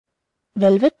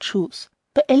Velvet Shoes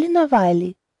by Elinor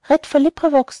Wylie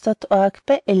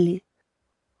 (1895)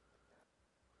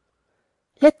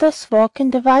 Let us walk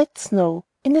in the white snow,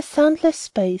 In a soundless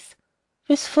space,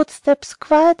 With footsteps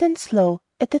quiet and slow,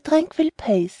 At a tranquil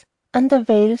pace, Under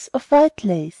veils of white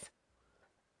lace.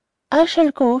 I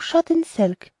shall go shod in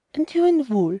silk, And you in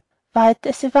wool, White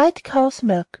as a white cow's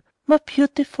milk, More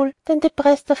beautiful than the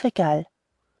breast of a gull.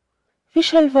 We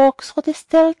shall walk through the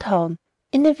still town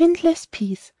In a windless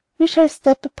peace; We shall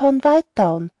step upon white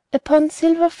down, Upon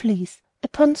silver fleece,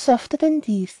 Upon softer than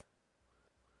these.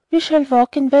 We shall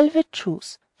walk in velvet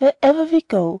shoes; Where'er we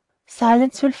go,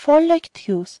 Silence will fall like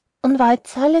dews On white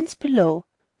silence below.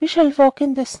 We shall walk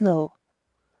in the snow.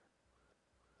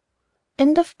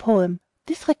 End of the Project Gutenberg EBook of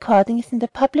This recording is in the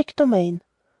public domain.